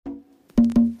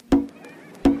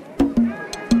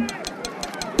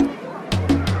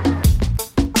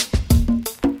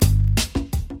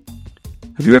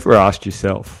Have you ever asked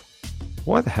yourself,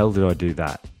 why the hell did I do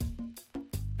that?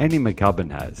 Annie McGubbin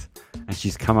has, and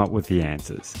she's come up with the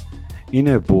answers. In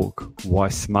her book, Why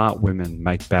Smart Women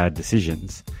Make Bad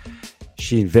Decisions,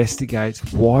 she investigates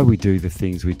why we do the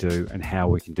things we do and how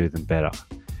we can do them better.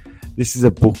 This is a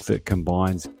book that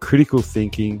combines critical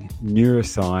thinking,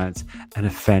 neuroscience, and a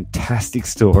fantastic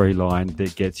storyline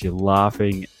that gets you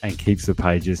laughing and keeps the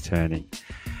pages turning.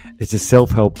 It's a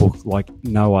self-help book like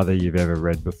no other you've ever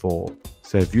read before.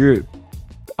 So if you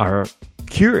are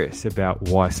curious about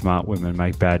why smart women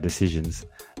make bad decisions,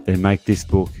 then make this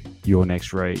book your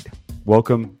next read.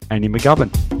 Welcome, Annie McGubbin.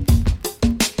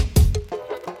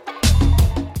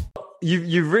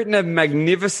 You've written a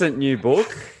magnificent new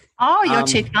book. Oh, you're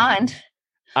too kind.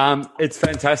 It's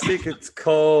fantastic. It's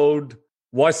called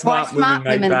Why Smart Women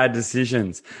Make Bad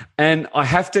Decisions. And I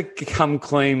have to come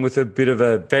clean with a bit of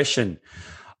a confession.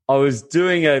 I was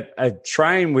doing a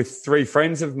train with three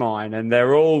friends of mine, and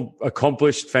they're all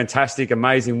accomplished, fantastic,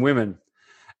 amazing women.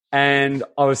 And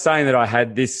I was saying that I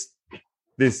had this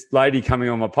lady coming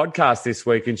on my podcast this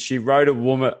week, and she wrote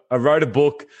a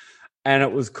book, and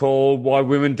it was called Why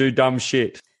Women Do Dumb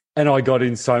Shit. And I got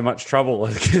in so much trouble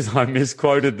because I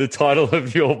misquoted the title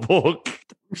of your book.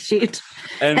 Shit.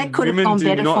 And that could have women gone do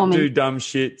better not for me. do dumb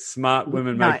shit. Smart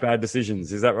women make bad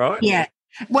decisions. Is that right? Yeah.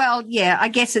 Well, yeah, I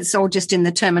guess it's all just in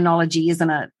the terminology, isn't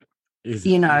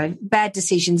it? Bad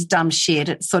decisions, dumb shit.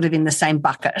 It's sort of in the same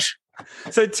bucket.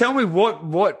 So tell me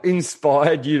what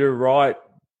inspired you to write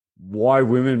why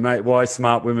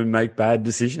smart women make bad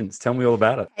decisions? Tell me all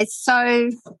about it.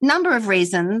 So, number of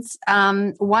reasons.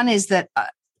 One is that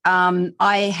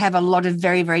I have a lot of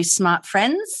very, very smart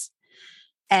friends,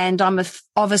 and I'm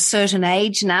of a certain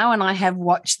age now, and I have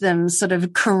watched them sort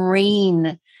of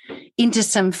careen into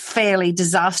some fairly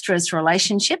disastrous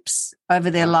relationships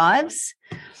over their lives,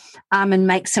 and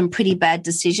make some pretty bad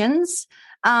decisions.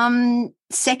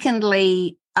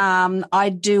 Secondly,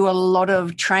 I do a lot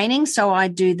of training. So I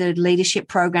do the leadership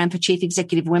program for Chief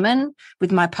Executive Women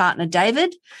with my partner,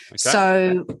 David. Okay.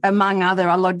 So among other,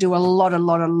 I do a lot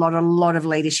of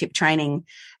leadership training.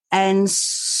 And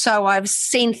so I've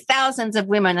seen thousands of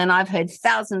women and I've heard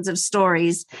thousands of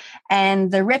stories,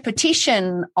 and the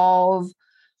repetition of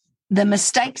the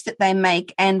mistakes that they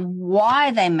make and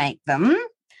why they make them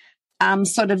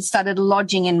sort of started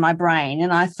lodging in my brain.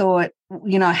 And I thought,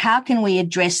 how can we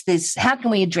address this? How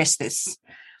can we address this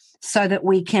so that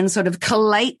we can sort of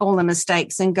collate all the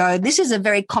mistakes and go, this is a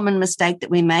very common mistake that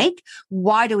we make.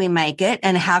 Why do we make it?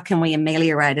 And how can we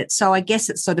ameliorate it? So I guess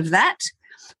it's sort of that.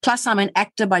 Plus, I'm an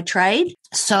actor by trade.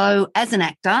 So as an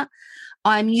actor,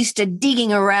 I'm used to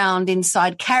digging around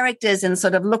inside characters and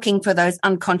sort of looking for those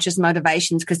unconscious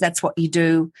motivations, because that's what you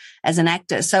do as an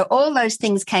actor. So all those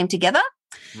things came together.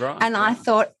 Right. And I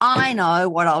thought, I know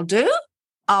what I'll do.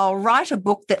 I'll write a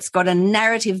book that's got a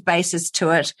narrative basis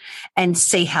to it and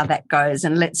see how that goes.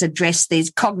 And let's address these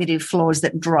cognitive flaws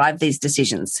that drive these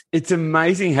decisions. It's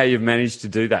amazing how you've managed to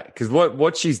do that, because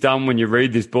what she's done when you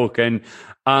read this book, and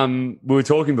we were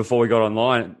talking before we got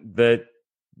online that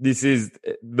this is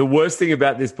the worst thing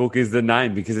about this book is the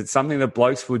name, because it's something that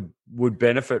blokes would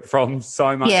benefit from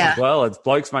so much as well. It's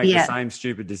blokes make the same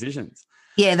stupid decisions.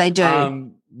 Yeah, they do.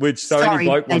 Any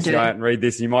bloke wants to go out and read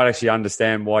this, you might actually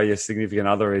understand why your significant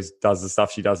other does the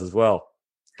stuff she does as well.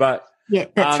 But yeah,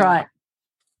 that's right.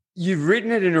 You've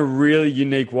written it in a really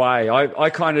unique way. I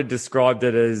kind of described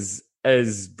it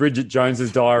as Bridget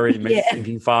Jones's Diary meets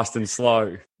Thinking Fast and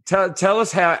Slow. Tell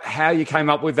us how you came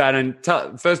up with that, and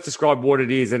first describe what it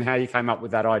is and how you came up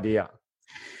with that idea.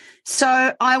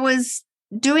 So I was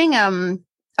doing a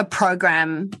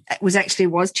program. It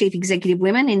was Chief Executive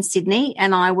Women in Sydney,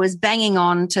 and I was banging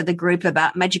on to the group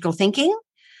about magical thinking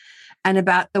and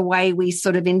about the way we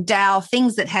sort of endow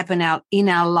things that happen out in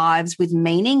our lives with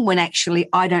meaning, when actually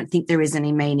I don't think there is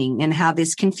any meaning, and how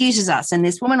this confuses us. And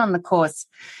this woman on the course,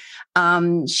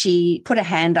 she put a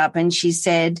hand up and she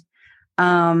said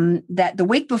that the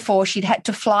week before she'd had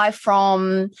to fly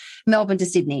from Melbourne to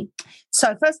Sydney.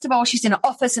 So first of all, she's in an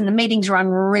office and the meetings run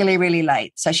really, really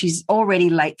late. So she's already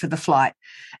late for the flight.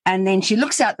 And then she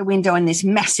looks out the window and this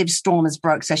massive storm has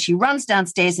broke. So she runs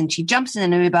downstairs and she jumps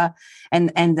in an Uber, and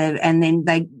then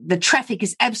the traffic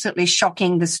is absolutely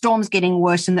shocking. The storm's getting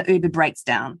worse and the Uber breaks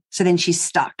down. So then she's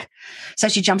stuck. So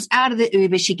she jumps out of the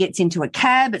Uber. She gets into a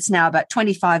cab. It's now about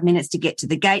 25 minutes to get to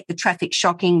the gate. The traffic's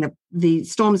shocking. The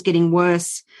storm's getting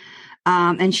worse.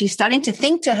 And she's starting to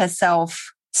think to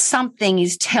herself, something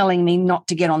is telling me not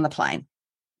to get on the plane.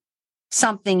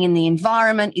 Something in the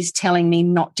environment is telling me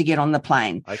not to get on the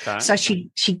plane. Okay. So she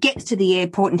gets to the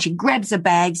airport and she grabs her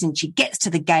bags and she gets to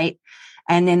the gate,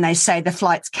 And then they say the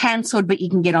flight's cancelled, but you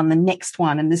can get on the next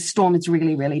one. And the storm is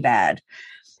really, really bad.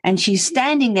 And she's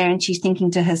standing there and she's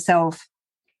thinking to herself,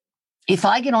 if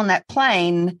I get on that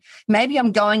plane, maybe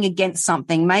I'm going against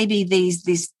something. Maybe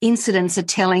these incidents are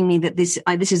telling me that this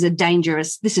is a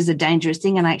dangerous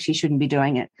thing, and I actually shouldn't be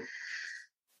doing it.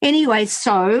 Anyway,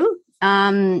 so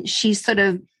she sort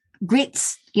of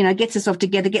gets herself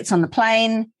together, gets on the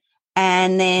plane,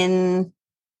 and then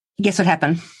guess what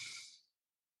happened?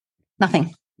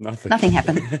 Nothing. Nothing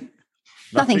happened.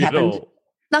 Nothing happened.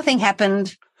 Nothing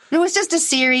happened. It was just a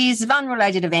series of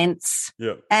unrelated events,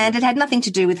 and it had nothing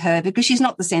to do with her because she's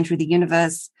not the center of the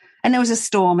universe. And there was a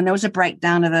storm, and there was a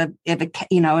breakdown of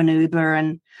an Uber,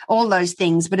 and all those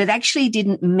things. But it actually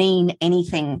didn't mean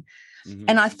anything. Mm-hmm.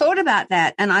 And I thought about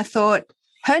that, and I thought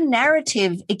her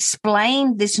narrative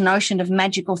explained this notion of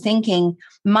magical thinking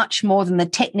much more than the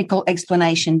technical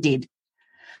explanation did.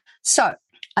 So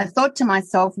I thought to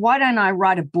myself, why don't I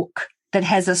write a book that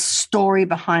has a story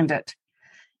behind it?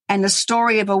 And the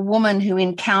story of a woman who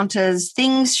encounters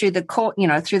things through the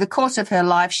course of her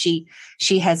life. She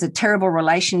has a terrible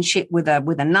relationship with a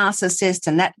narcissist,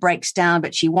 and that breaks down,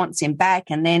 but she wants him back.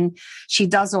 And then she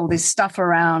does all this stuff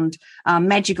around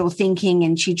magical thinking,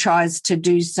 and she tries to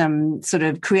do some sort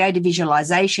of creative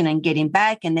visualization and get him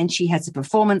back. And then she has a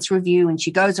performance review, and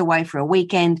she goes away for a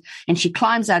weekend, and she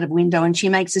climbs out of a window, and she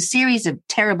makes a series of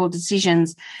terrible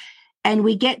decisions. And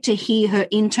we get to hear her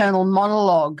internal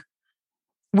monologue,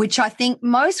 which I think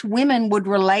most women would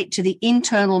relate to, the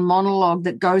internal monologue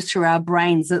that goes through our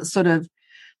brains that sort of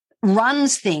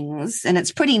runs things, and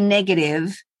it's pretty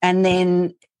negative, and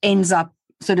then ends up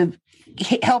sort of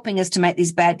helping us to make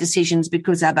these bad decisions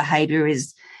because our behavior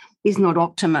is not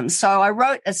optimum. So I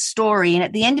wrote a story, and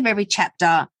at the end of every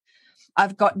chapter,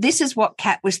 I've got, this is what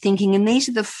Kat was thinking, and these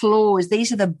are the flaws,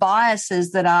 these are the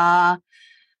biases that are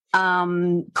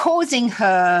causing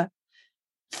her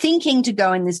thinking to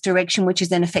go in this direction, which is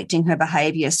then affecting her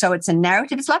behavior. So it's a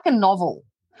narrative. It's like a novel,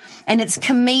 and it's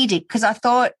comedic, because I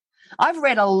thought, I've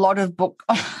read a lot of books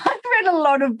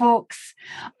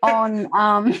on,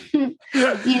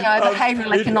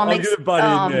 behavioral economics. I'm going to butt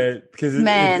in there because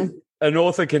an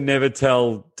author can never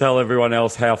tell everyone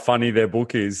else how funny their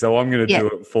book is. So I'm going to do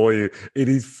it for you. It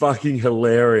is fucking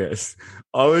hilarious.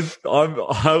 I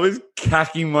was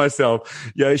cacking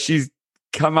myself. She's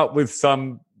come up with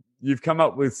some. You've come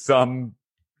up with some,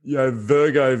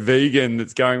 Virgo vegan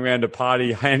that's going around a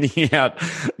party handing out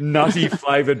nutty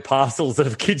flavored parcels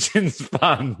of kitchen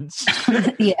sponge.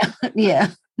 Yeah.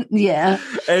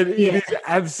 And it is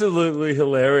absolutely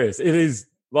hilarious. It is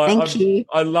like, Thank you.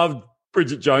 I love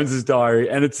Bridget Jones's Diary,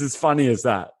 and it's as funny as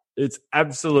that. It's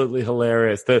absolutely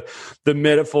hilarious. The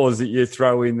metaphors that you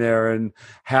throw in there, and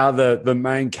how the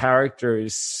main character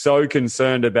is so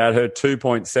concerned about her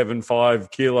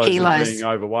 2.75 kilos of being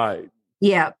overweight.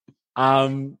 Yeah.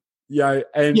 You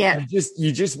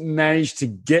just manage to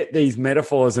get these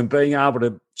metaphors and being able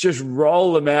to just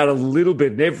roll them out a little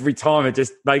bit, and every time it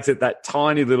just makes it that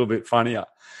tiny little bit funnier.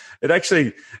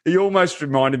 It almost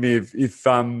reminded me of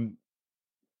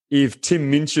if Tim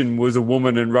Minchin was a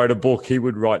woman and wrote a book, he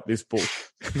would write this book.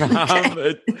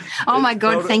 Okay. My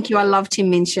God, thank you. I love Tim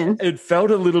Minchin. It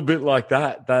felt a little bit like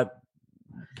that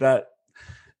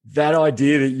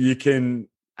idea that you can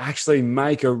actually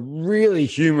make a really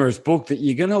humorous book that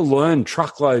you're going to learn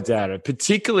truckloads out of,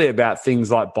 particularly about things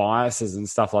like biases and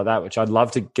stuff like that, which I'd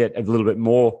love to get a little bit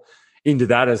more into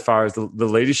that as far as the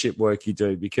leadership work you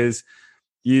do, because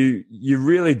you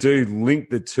really do link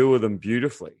the two of them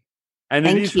beautifully. And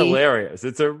it is hilarious.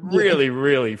 It's a really,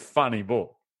 really funny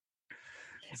book.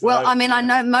 So, well, I mean, I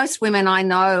know most women I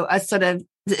know are sort of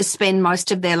spend most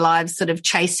of their lives sort of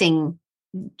chasing,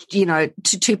 to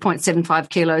 2.75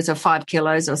 kilos or 5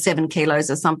 kilos or 7 kilos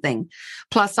or something.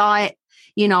 Plus I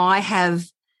have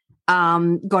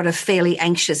got a fairly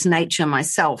anxious nature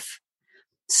myself.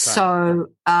 So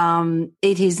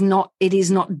it is not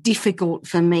difficult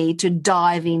for me to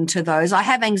dive into those. I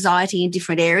have anxiety in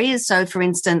different areas. So, for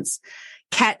instance,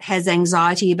 Kat has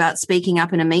anxiety about speaking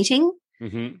up in a meeting.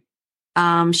 Mm-hmm.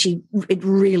 It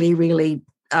really, really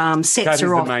sets Kat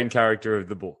her off. That's the main character of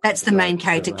the book. That's the main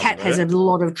character. Kat has a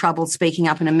lot of trouble speaking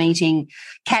up in a meeting.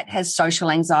 Kat has social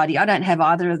anxiety. I don't have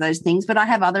either of those things, but I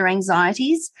have other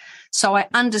anxieties. So I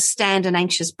understand an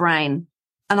anxious brain.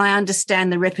 And I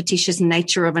understand the repetitious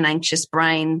nature of an anxious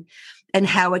brain and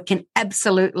how it can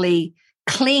absolutely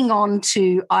cling on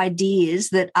to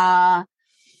ideas that are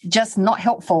just not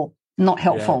helpful.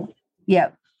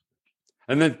 Yeah.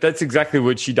 And that's exactly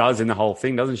what she does in the whole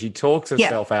thing, doesn't she? She talks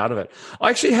herself out of it. I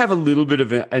actually have a little bit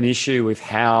of an issue with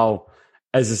how,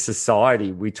 as a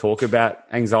society, we talk about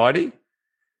anxiety.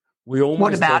 we almost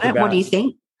What about it? What do you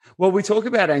think? Well, we talk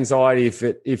about anxiety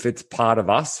if it's part of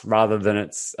us rather than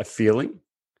it's a feeling.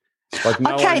 Like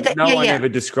no one ever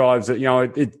describes it. You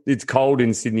know, it's cold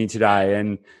in Sydney today,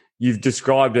 and you've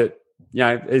described it, you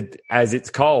know, as it's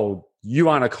cold. You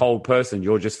aren't a cold person.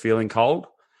 You're just feeling cold.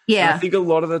 Yeah. And I think a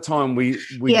lot of the time we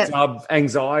dub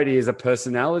anxiety as a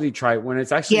personality trait when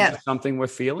it's actually just something we're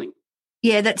feeling.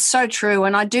 Yeah, that's so true.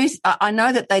 And I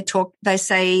know that they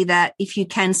say that if you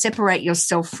can separate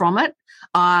yourself from it,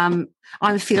 I'm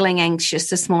feeling anxious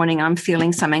this morning. I'm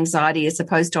feeling some anxiety as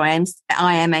opposed to I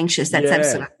am anxious. That's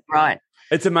absolutely right.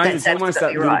 It's amazing. It's almost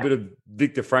that little bit of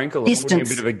Viktor Frankl, putting a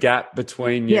bit of a gap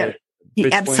between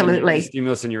absolutely your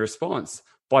stimulus and your response.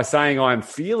 By saying I'm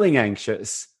feeling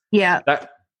anxious, that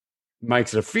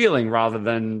makes it a feeling rather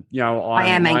than, you know, I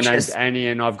am anxious. My name's Annie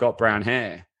and I've got brown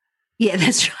hair. Yeah,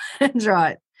 that's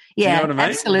right. Yeah, you know what I mean?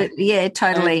 Absolutely. Yeah,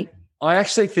 totally. And I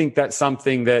actually think that's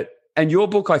something that, and your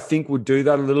book, I think, would do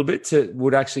that a little bit,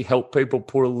 would actually help people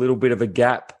put a little bit of a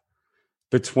gap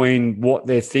between what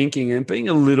they're thinking and being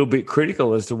a little bit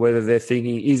critical as to whether their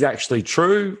thinking is actually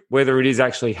true, whether it is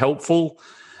actually helpful,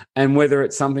 and whether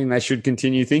it's something they should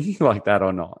continue thinking like that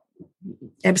or not.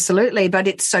 Absolutely. But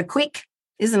it's so quick,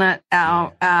 isn't it?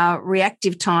 Our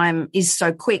reactive time is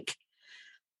so quick.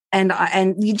 And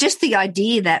just the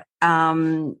idea that,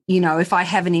 you know, if I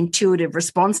have an intuitive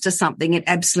response to something, it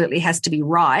absolutely has to be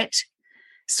right,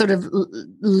 sort of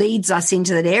leads us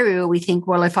into that area where we think,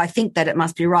 well, if I think that it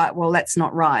must be right, well, that's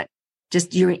not right.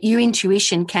 Just your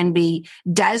intuition can be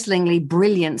dazzlingly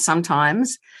brilliant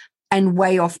sometimes and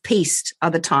way off-piste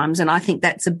other times. And I think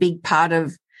that's a big part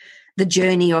of the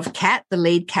journey of Kat, the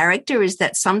lead character, is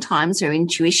that sometimes her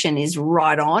intuition is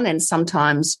right on and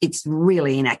sometimes it's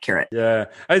really inaccurate. Yeah.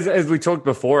 As we talked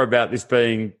before about this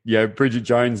being, you know, Bridget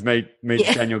Jones meets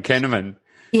Daniel Kahneman.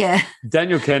 Yeah.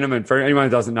 Daniel Kahneman, for anyone who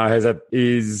doesn't know,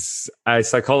 is a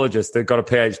psychologist that got a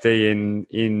PhD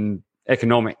in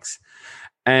economics.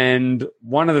 And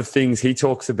one of the things he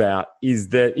talks about is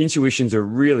that intuition's a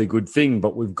really good thing,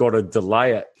 but we've got to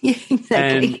delay it. Yeah, exactly.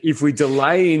 And if we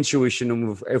delay intuition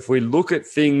and if we look at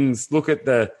things, look at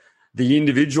the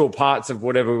individual parts of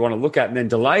whatever we want to look at and then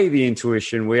delay the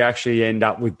intuition, we actually end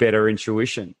up with better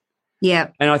intuition. Yeah.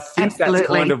 And I think that's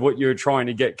kind of what you're trying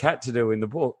to get Kat to do in the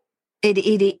book. It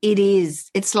is.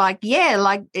 It's like,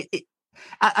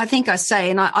 I think I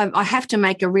say, and I have to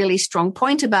make a really strong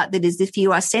point about that, is if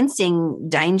you are sensing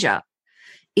danger,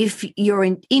 if your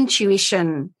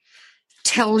intuition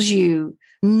tells you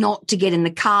not to get in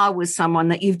the car with someone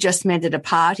that you've just met at a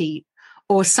party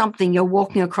or something, you're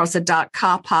walking across a dark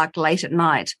car park late at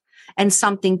night and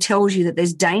something tells you that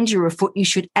there's danger afoot, you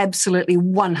should absolutely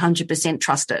 100%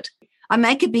 trust it. I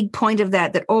make a big point of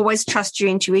that always trust your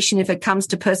intuition if it comes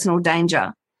to personal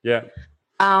danger. Yeah.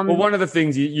 Well, one of the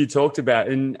things you talked about,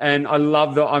 and I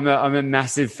love that I'm a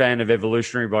massive fan of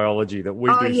evolutionary biology, that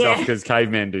we do stuff because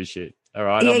cavemen do shit. All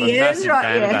right. I'm a massive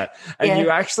fan of that. And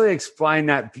you actually explain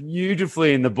that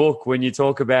beautifully in the book when you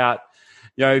talk about,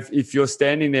 you know, if you're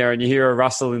standing there and you hear a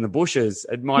rustle in the bushes,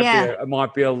 it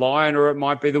might be a lion or it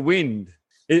might be the wind.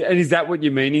 And is that what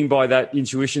you're meaning by that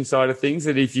intuition side of things,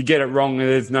 that if you get it wrong,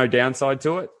 there's no downside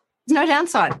to it? There's no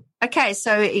downside. Okay.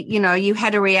 So, you know, you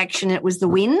had a reaction, it was the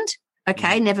wind.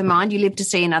 Okay, never mind. You live to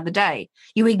see another day.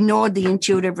 You ignored the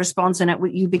intuitive response and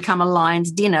you become a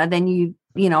lion's dinner. Then you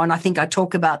know, and I think I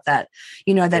talk about that,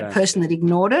 you know, that person that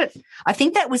ignored it. I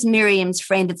think that was Miriam's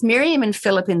friend. It's Miriam and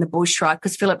Philip in the bush, right?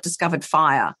 Because Philip discovered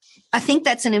fire. I think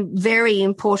that's a very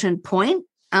important point.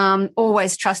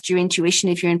 Always trust your intuition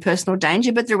if you're in personal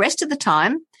danger. But the rest of the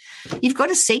time, you've got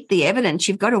to seek the evidence.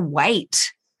 You've got to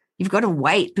wait.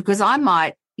 Because I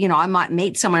might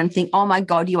meet someone and think, oh, my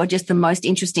God, you are just the most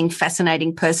interesting,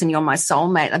 fascinating person. You're my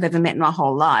soulmate I've ever met in my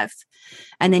whole life.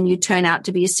 And then you turn out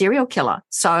to be a serial killer.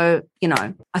 So, you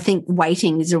know, I think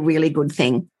waiting is a really good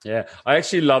thing. Yeah. I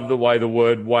actually love the way the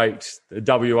word wait,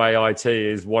 WAIT,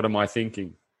 is what am I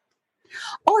thinking?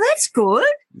 Oh, that's good.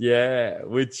 Yeah,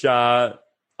 which I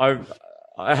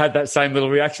had that same little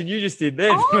reaction you just did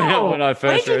there when I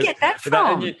first read it. Where did you get that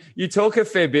from? And you talk a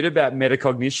fair bit about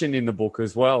metacognition in the book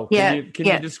as well. Can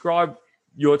you describe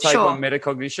your take on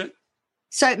metacognition?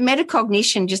 So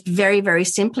metacognition, just very, very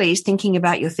simply, is thinking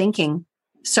about your thinking.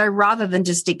 So rather than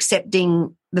just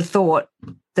accepting the thought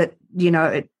that, you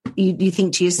know, you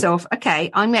think to yourself,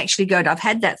 okay, I'm actually good. I've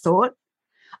had that thought.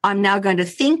 I'm now going to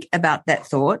think about that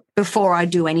thought before I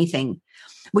do anything.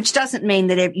 Which doesn't mean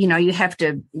that, you know, you have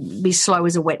to be slow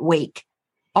as a wet week.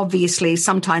 Obviously,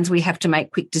 sometimes we have to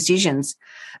make quick decisions.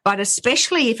 But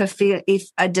especially if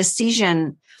a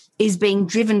decision is being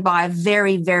driven by a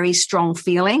very, very strong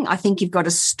feeling, I think you've got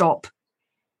to stop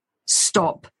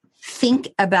think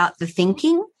about the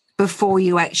thinking before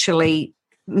you actually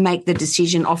make the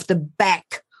decision off the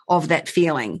back of that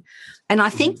feeling. And I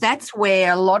think that's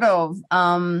where a lot of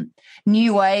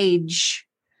new age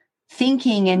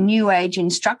thinking and new age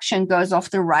instruction goes off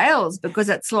the rails, because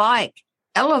it's like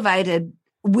elevated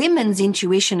women's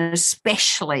intuition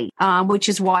especially, which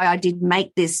is why I did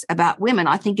make this about women.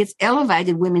 I think it's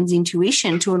elevated women's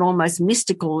intuition to an almost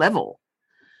mystical level.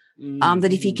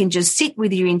 That if you can just sit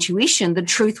with your intuition, the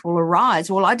truth will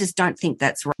arise. Well, I just don't think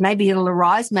that's right. Maybe it'll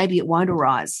arise, maybe it won't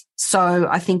arise. So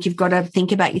I think you've got to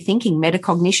think about your thinking,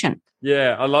 metacognition.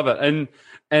 Yeah, I love it.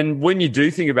 And when you do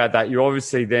think about that, you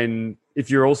obviously then, if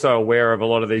you're also aware of a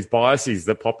lot of these biases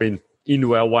that pop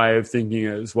into our way of thinking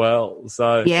as well.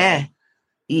 So yeah,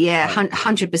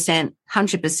 100%.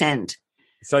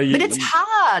 But it's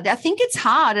hard. I think it's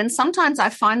hard. And sometimes I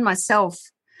find myself,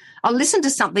 I'll listen to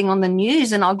something on the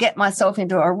news and I'll get myself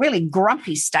into a really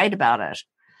grumpy state about it.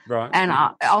 Right. And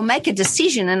I'll make a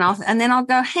decision and then I'll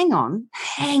go, hang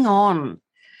on.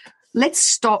 Let's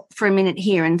stop for a minute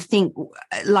here and think,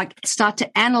 like start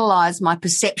to analyze my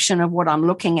perception of what I'm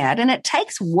looking at. And it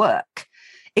takes work.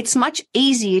 It's much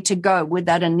easier to go with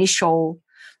that initial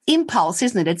impulse,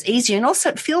 isn't it? It's easier. And also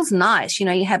it feels nice. You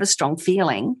know, you have a strong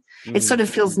feeling. It sort of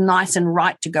feels nice and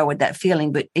right to go with that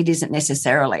feeling, but it isn't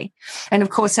necessarily. And, of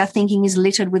course, our thinking is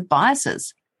littered with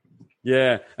biases.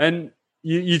 Yeah. And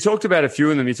you talked about a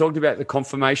few of them. You talked about the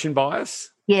confirmation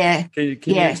bias. Yeah. Can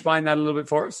you explain that a little bit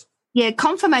for us? Yeah,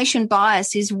 confirmation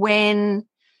bias is when,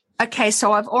 okay,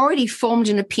 so I've already formed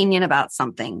an opinion about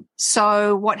something.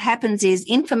 So what happens is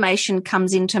information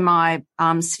comes into my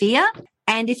sphere,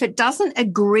 and if it doesn't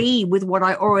agree with what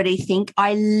I already think,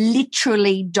 I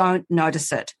literally don't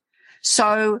notice it.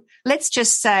 So let's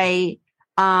just say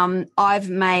I've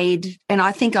made, and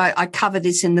I think I cover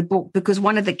this in the book because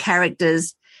one of the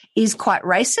characters is quite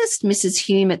racist, Mrs.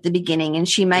 Hume at the beginning, and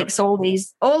she makes all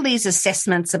these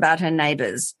assessments about her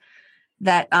neighbours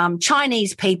that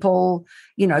Chinese people,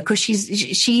 you know, because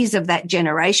she's of that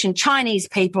generation, Chinese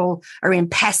people are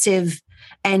impassive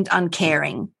and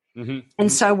uncaring. Mm-hmm.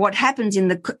 And so what happens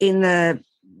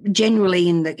generally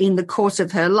in the course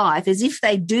of her life is if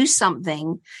they do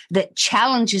something that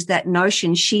challenges that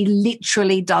notion, she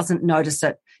literally doesn't notice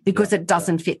it because it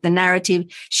doesn't fit the narrative.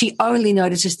 She only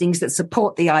notices things that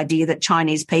support the idea that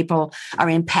Chinese people are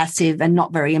impassive and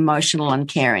not very emotional and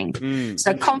caring.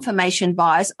 So confirmation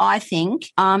bias, I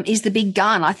think, is the big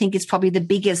gun. I think it's probably the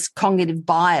biggest cognitive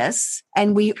bias,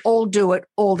 and we all do it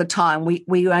all the time.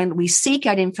 We seek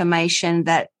out information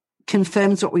that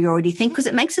confirms what we already think because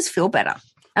it makes us feel better.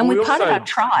 And we're part of our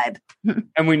tribe.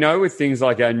 And we know with things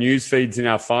like our news feeds in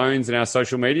our phones and our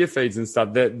social media feeds and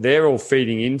stuff, that they're all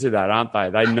feeding into that, aren't they?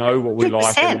 They know what we 100%.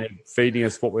 Like and they're feeding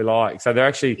us what we like. So they're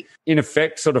actually, in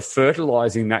effect, sort of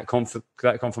fertilizing that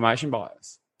confirmation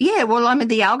bias. Yeah, well, I mean,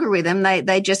 the algorithm,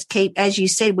 they just keep, as you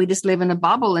said, we just live in a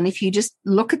bubble. And if you just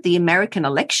look at the American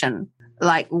election,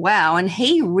 like, wow, and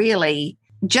he really...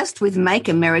 just with Make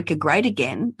America Great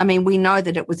Again, I mean, we know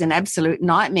that it was an absolute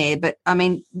nightmare, but I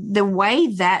mean, the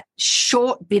way that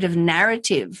short bit of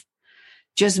narrative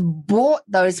just brought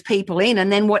those people in,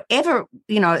 and then whatever,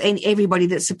 you know, and everybody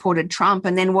that supported Trump,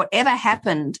 and then whatever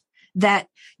happened that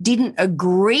didn't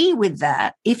agree with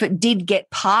that, if it did get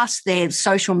past their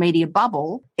social media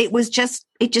bubble, it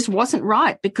just wasn't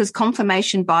right because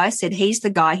confirmation bias said he's the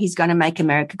guy, he's going to make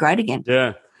America great again.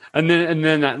 Yeah. And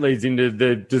then that leads into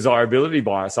the desirability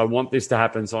bias. I want this to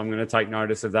happen, so I'm going to take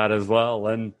notice of that as well.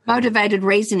 And motivated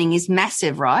reasoning is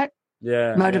massive, right?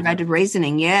 Yeah. Motivated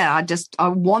reasoning. Yeah. I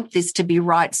want this to be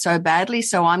right so badly,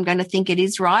 so I'm going to think it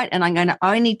is right, and I'm going to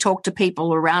only talk to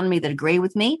people around me that agree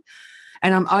with me.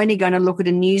 And I'm only going to look at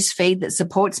a news feed that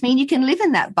supports me. And you can live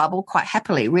in that bubble quite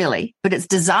happily, really, but it's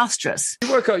disastrous.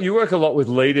 You work a lot with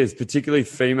leaders, particularly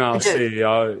female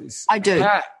CEOs. I do.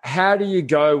 How do you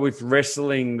go with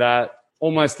wrestling that,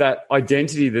 almost that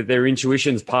identity that their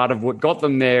intuition's part of what got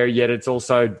them there, yet it's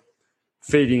also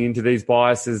feeding into these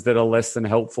biases that are less than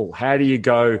helpful? How do you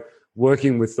go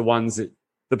working with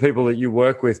the people that you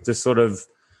work with to sort of,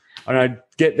 I don't know,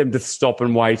 get them to stop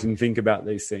and wait and think about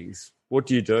these things? What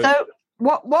do you do? So,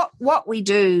 What we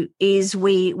do is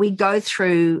we go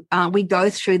through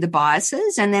the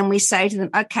biases, and then we say to them,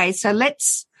 okay, so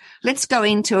let's go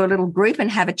into a little group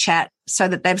and have a chat so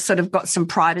that they've sort of got some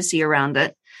privacy around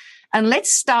it. And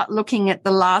let's start looking at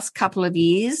the last couple of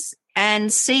years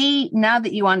and see, now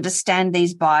that you understand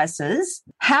these biases,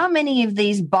 how many of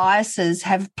these biases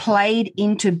have played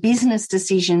into business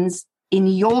decisions in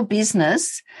your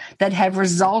business that have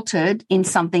resulted in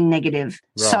something negative.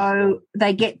 Right. So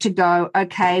they get to go,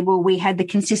 okay, well, we had the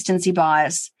consistency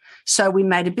bias. So we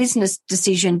made a business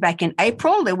decision back in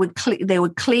April. There were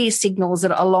clear signals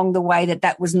that along the way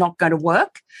that was not going to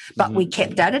work, but we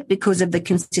kept at it because of the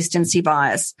consistency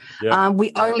bias. Yep.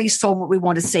 We only saw what we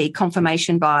want to see,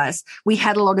 confirmation bias. We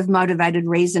had a lot of motivated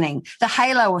reasoning, the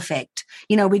halo effect.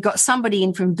 We got somebody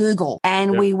in from Google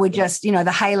and we were just,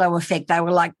 the halo effect. They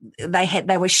were like,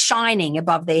 they were shining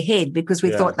above their head because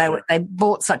we thought they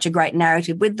brought such a great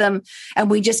narrative with them. And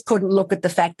we just couldn't look at the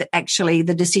fact that actually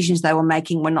the decisions they were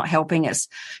making were not helping us.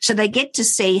 So they get to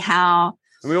see how.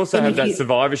 And we also have that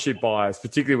survivorship bias,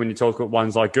 particularly when you talk about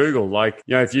ones like Google. Like,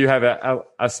 if you have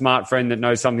a smart friend that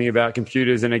knows something about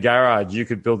computers in a garage, you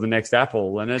could build the next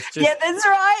Apple. And it's just. Yeah, that's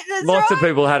right. Lots of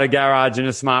people had a garage and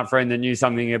a smart friend that knew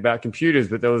something about computers,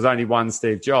 but there was only one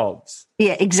Steve Jobs.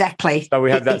 Yeah, exactly. So we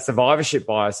have that survivorship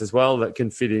bias as well that can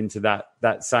fit into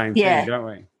that same thing, don't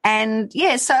we? And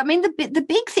so I mean, the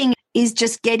big thing is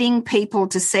just getting people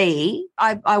to see.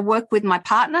 I work with my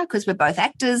partner because we're both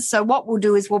actors. So what we'll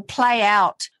do is we'll play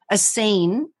out a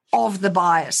scene of the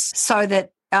bias so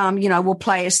that, we'll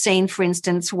play a scene, for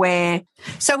instance,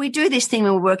 so we do this thing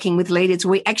when we're working with leaders.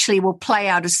 We actually will play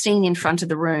out a scene in front of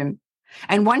the room.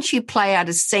 And once you play out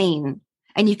a scene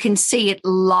and you can see it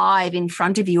live in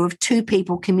front of you of two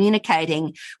people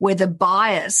communicating where the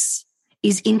bias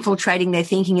is infiltrating their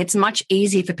thinking, it's much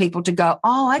easier for people to go,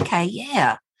 oh, okay,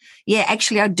 yeah,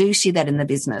 actually, I do see that in the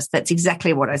business. That's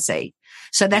exactly what I see.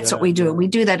 So that's what we do. We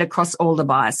do that across all the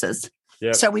biases.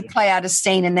 Yep. So we play out a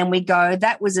scene and then we go,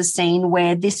 that was a scene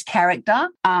where this character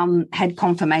had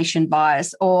confirmation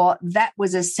bias, or that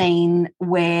was a scene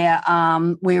where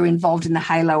we're involved in the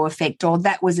halo effect, or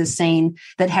that was a scene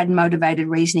that had motivated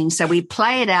reasoning. So we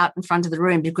play it out in front of the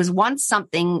room because once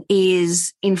something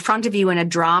is in front of you in a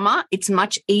drama, it's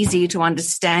much easier to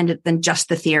understand it than just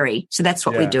the theory. So that's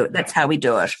what we do. That's how we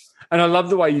do it. And I love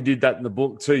the way you did that in the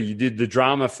book too. You did the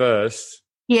drama first.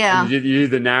 Yeah. You did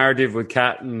the narrative with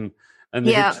Kat and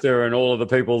the hipster and all of the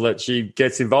people that she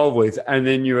gets involved with. And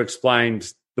then you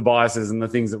explained the biases and the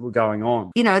things that were going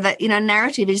on.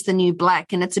 Narrative is the new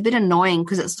black, and it's a bit annoying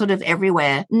because it's sort of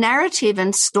everywhere. Narrative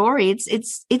and story,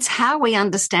 it's how we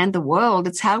understand the world.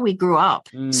 It's how we grew up.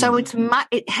 So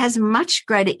it has much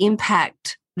greater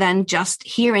impact than just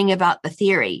hearing about the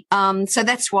theory. So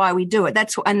that's why we do it.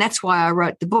 That's why I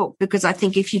wrote the book, because I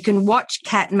think if you can watch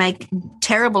Kat make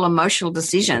terrible emotional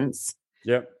decisions,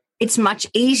 it's much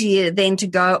easier then to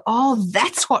go, oh,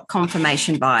 that's what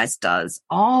confirmation bias does.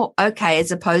 Oh, okay,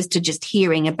 as opposed to just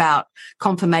hearing about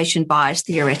confirmation bias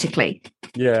theoretically.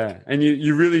 Yeah, and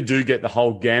you really do get the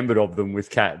whole gambit of them with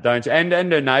Kat, don't you? And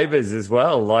her neighbours as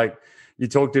well. Like you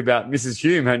talked about Mrs.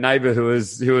 Hume, her neighbour who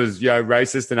was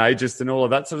racist and ageist and all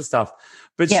of that sort of stuff.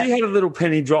 But she had a little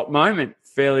penny drop moment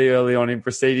fairly early on in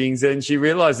proceedings, and she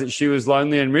realised that she was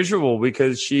lonely and miserable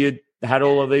because she had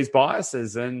all of these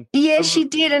biases. And she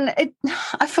did. And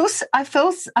I felt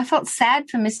sad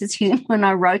for Mrs. Hume when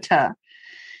I wrote her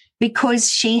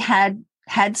because she had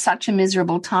such a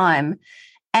miserable time.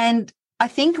 And I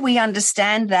think we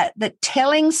understand that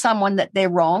telling someone that they're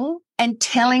wrong and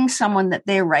telling someone that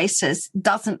they're racist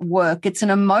doesn't work. It's an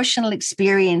emotional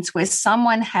experience where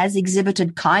someone has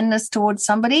exhibited kindness towards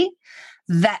somebody.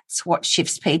 That's what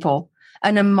shifts people,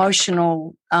 an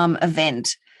emotional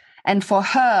event. And for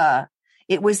her,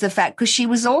 it was the fact, because she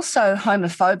was also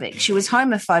homophobic. She was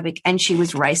homophobic and she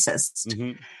was racist.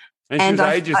 Mm-hmm. And she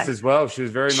was ageist as well. She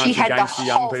was very much against the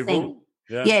young people.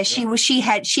 Yeah,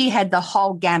 she had the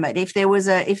whole gamut. If there was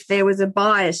a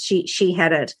bias, she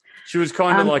had it. She was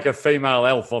kind of like a female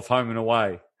elf off Home and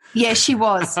Away. Yeah, she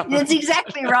was. That's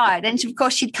exactly right. And of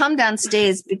course, she'd come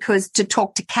downstairs to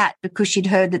talk to Kat because she'd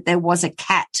heard that there was a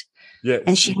cat. Yes.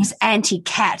 And she was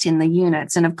anti-cat in the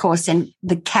units. And of course, then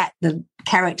the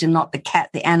character, not the cat,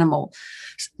 the animal,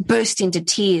 burst into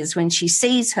tears when she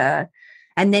sees her.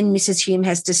 And then Mrs. Hume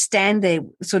has to stand there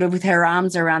sort of with her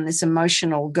arms around this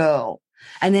emotional girl.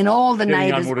 And then all the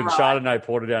neighbours would have Chardonnay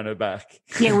poured down her back.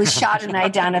 Yeah, with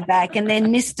Chardonnay down her back. And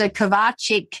then Mr.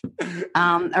 Kovacic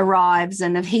arrives,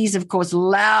 and he's, of course,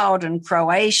 loud and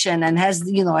Croatian and has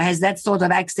that sort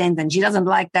of accent. And she doesn't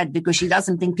like that because she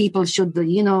doesn't think people should,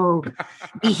 be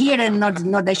here and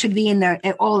not they should be in there.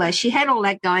 All that. She had all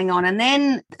that going on. And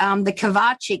then the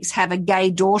Kovacics have a gay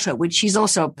daughter, which she's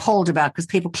also appalled about because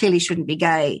people clearly shouldn't be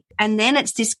gay. And then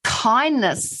it's this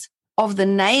kindness of the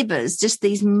neighbours, just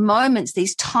these moments,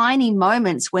 these tiny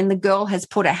moments when the girl has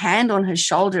put a hand on her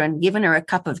shoulder and given her a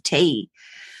cup of tea,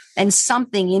 and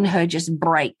something in her just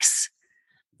breaks.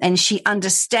 And she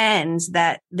understands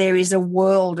that there is a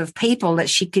world of people that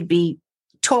she could be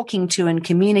talking to and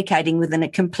communicating with, and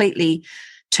it completely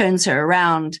turns her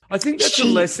around. I think that's a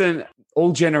lesson.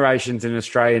 all generations in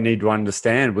Australia need to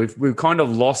understand. We've kind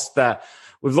of lost that.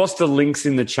 We've lost the links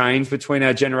in the chains between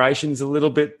our generations a little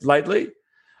bit lately.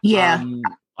 Yeah.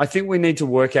 I think we need to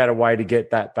work out a way to get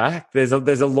that back. There's a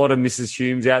lot of Mrs.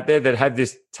 Humes out there that have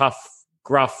this tough,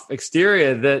 gruff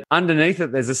exterior that underneath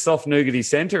it there's a soft nougaty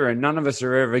centre, and none of us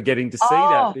are ever getting to see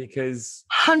that because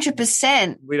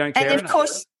 100%. We don't care. And of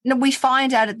course, we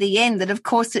find out at the end that, of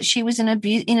course, that she was in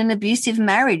an abusive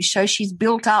marriage. So she's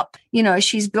built up,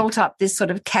 this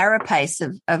sort of carapace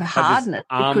of hardness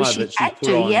because she had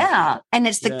to. Yeah. And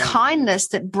it's the kindness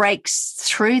that breaks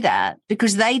through that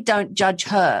because they don't judge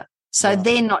her. So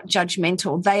they're not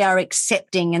judgmental. They are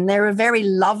accepting, and they're a very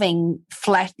loving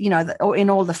flat, in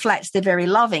all the flats, they're very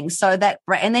loving. So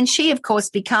and then she, of course,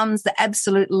 becomes the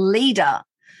absolute leader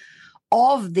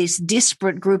of this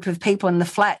disparate group of people in the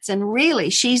flats. And really,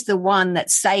 she's the one that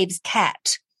saves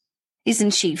Kat,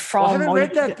 isn't she? I haven't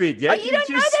read that bit yet. Oh, you don't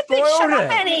know that bit? Shut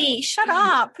up, Annie. Shut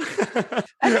up.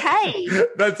 Okay.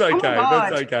 That's okay.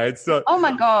 That's okay. It's not. Oh,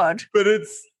 my God. But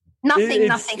it's. Nothing.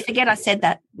 Forget I said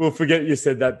that. Well, forget you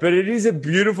said that. But it is a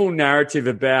beautiful narrative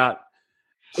about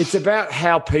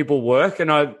how people work.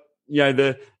 And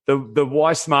the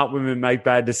why smart women make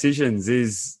bad decisions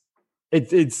is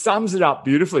it sums it up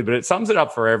beautifully, but it sums it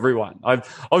up for everyone. I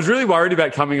was really worried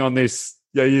about coming on this.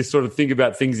 You sort of think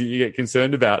about things that you get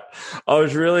concerned about. I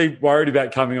was really worried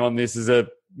about coming on this as a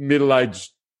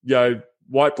middle-aged,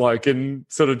 white bloke and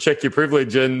sort of check your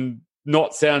privilege and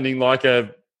not sounding like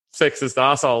a sexist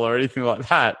arsehole or anything like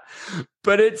that.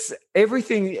 But it's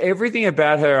everything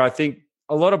about her. I think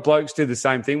a lot of blokes do the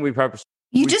same thing. We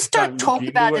just don't talk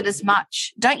about it as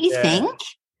much, don't you think?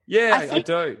 Yeah, I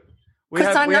do. We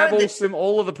have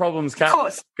all of the problems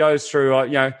Kat goes through.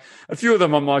 A few of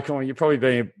them I'm like, you're probably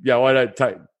being, I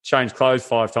don't change clothes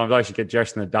 5 times. I actually get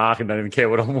dressed in the dark and don't even care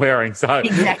what I'm wearing. So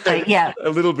exactly, yeah. A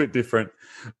little bit different.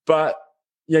 But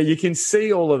you can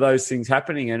see all of those things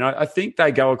happening. And I think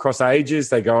they go across ages,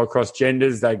 they go across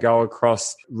genders, they go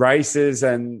across races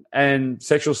and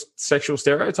sexual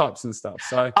stereotypes and stuff.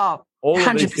 So all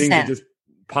 100%. Of these things are just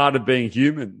part of being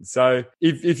human. So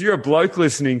if you're a bloke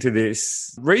listening to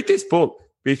this, read this book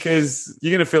because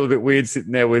you're going to feel a bit weird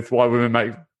sitting there with why women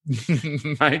make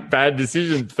bad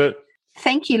decisions. But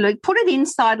thank you, Luke. Put it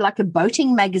inside like a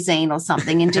boating magazine or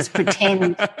something and just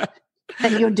pretend that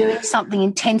you're doing something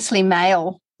intensely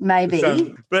male,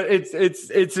 maybe. But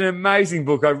it's an amazing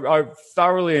book. I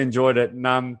thoroughly enjoyed it. And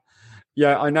I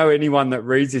know anyone that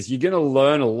reads this, you're going to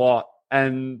learn a lot.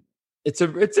 And it's a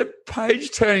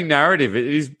page-turning narrative. It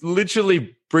is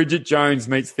literally Bridget Jones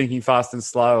meets Thinking Fast and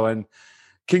Slow. And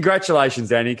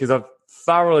congratulations, Annie, because I've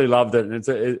thoroughly loved it. And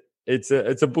it's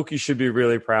a book you should be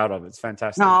really proud of. It's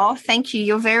fantastic. Oh, thank you.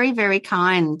 You're very, very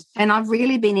kind. And I've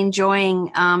really been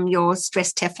enjoying your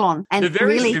Stress Teflon. And they're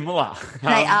very similar.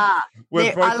 They are.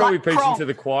 We're both probably preaching to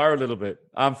the choir a little bit.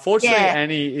 Fortunately,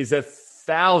 Annie is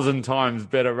 1,000 times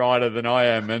better writer than I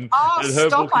am. And her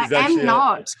book is actually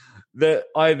not. There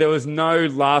was no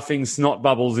laughing snot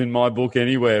bubbles in my book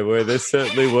anywhere, where there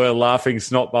certainly were laughing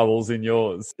snot bubbles in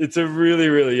yours. It's a really,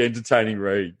 really entertaining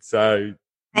read. So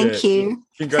thank you.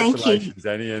 Congratulations,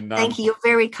 Annie. And thank you. You're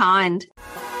very kind.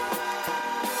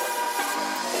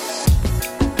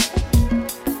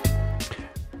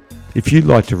 If you'd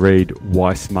like to read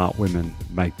Why Smart Women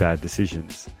Make Bad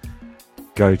Decisions,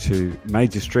 go to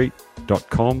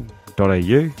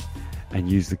majorstreet.com.au and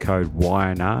use the code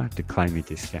YNR to claim your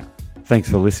discount. Thanks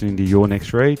for listening to Your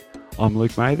Next Read. I'm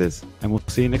Luke Mathers, and we'll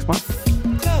see you next month.